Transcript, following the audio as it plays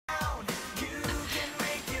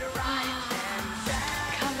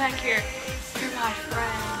back here. You're my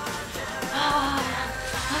friend.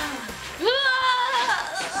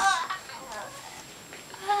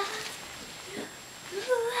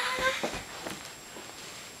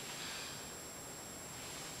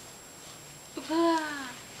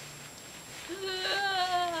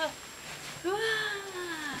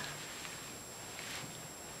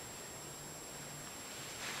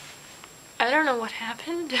 I don't know what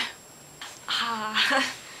happened.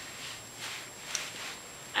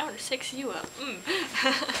 I want to sex you up.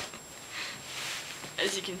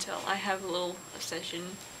 As you can tell, I have a little obsession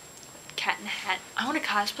with Cat in the Hat. I want to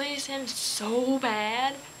cosplay as him so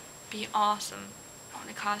bad. Be awesome. I want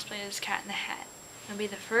to cosplay as Cat in the Hat. It'll be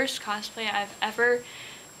the first cosplay I've ever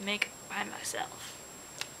make by myself.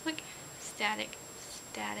 Look, static,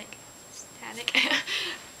 static, static.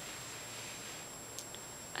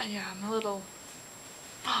 Yeah, I'm a little...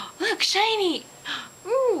 Oh, look, shiny!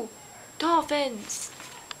 Ooh, dolphins!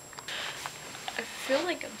 I feel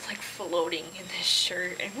like I'm like floating in this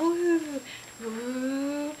shirt and woo,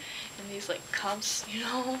 woo, and these like cups, you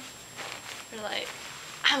know? They're like,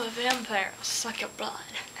 I'm a vampire, I'll suck your blood.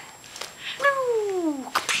 Woo!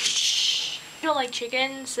 I don't like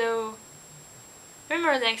chicken, so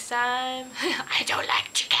remember next time. I don't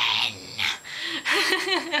like chicken.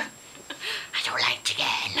 I don't like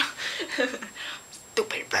chicken.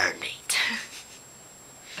 Stupid bird meat.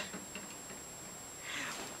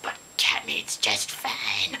 But cat meat's just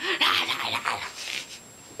fine.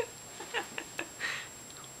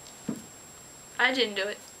 I didn't do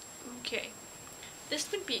it. Okay.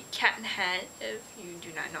 This would be Cat in the Hat if you do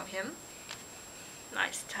not know him.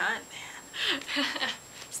 Nice time, man.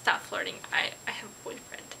 Stop flirting. I have a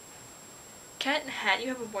boyfriend. Cat in the Hat, you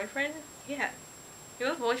have a boyfriend? Yeah. You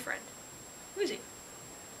have a boyfriend. Who is he?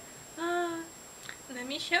 Let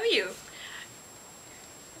me show you.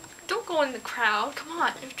 Don't go in the crowd. Come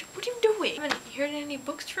on. What are you doing? I haven't heard any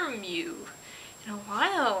books from you in a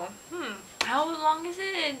while. How long is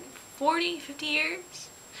it? 40, 50 years?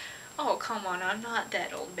 Oh, come on. I'm not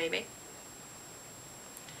that old, baby.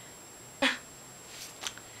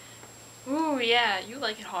 Ooh, yeah. You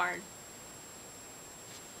like it hard.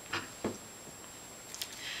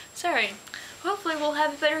 Sorry. Hopefully we'll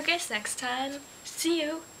have a better guest next time. See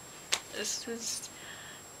you. This is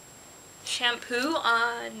shampoo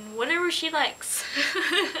on whatever she likes.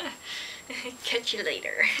 Catch you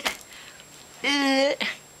later.